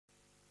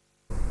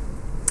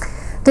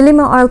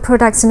Delima Oil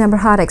Products in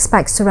Berhad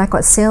expects to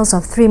record sales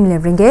of 3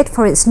 million ringgit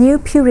for its new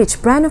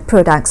Purich brand of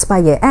products by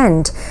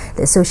year-end.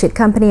 The associate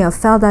company of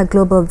Felda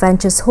Global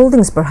Ventures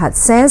Holdings Berhad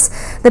says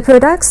the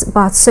products,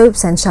 bath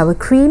soaps and shower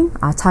cream,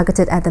 are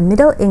targeted at the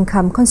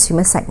middle-income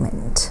consumer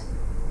segment.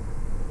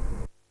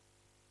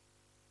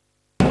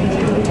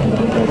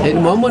 At the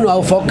moment,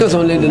 our focus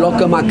on the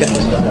local market.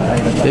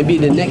 Maybe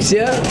the next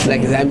year,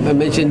 like I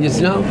mentioned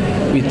just now,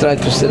 we try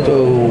to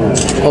settle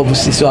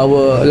overseas. So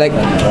our, like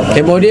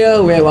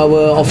Cambodia, we have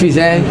our office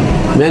there,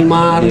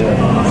 Myanmar,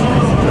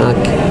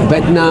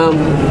 Vietnam,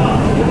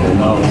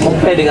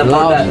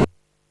 Laos.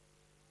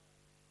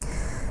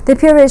 The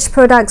Purich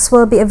products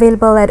will be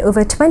available at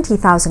over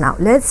 20,000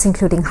 outlets,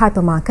 including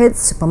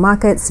hypermarkets,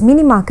 supermarkets,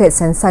 mini-markets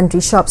and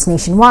sundry shops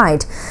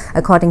nationwide.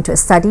 According to a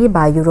study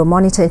by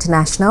Euromonitor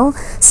International,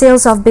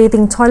 sales of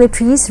bathing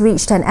toiletries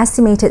reached an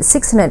estimated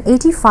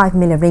 685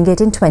 million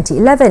ringgit in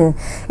 2011.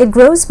 It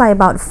grows by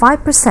about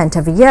 5%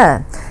 every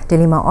year.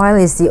 Delima Oil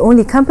is the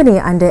only company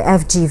under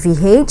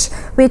FGVH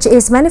which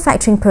is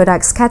manufacturing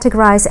products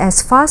categorized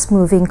as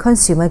fast-moving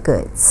consumer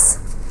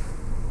goods.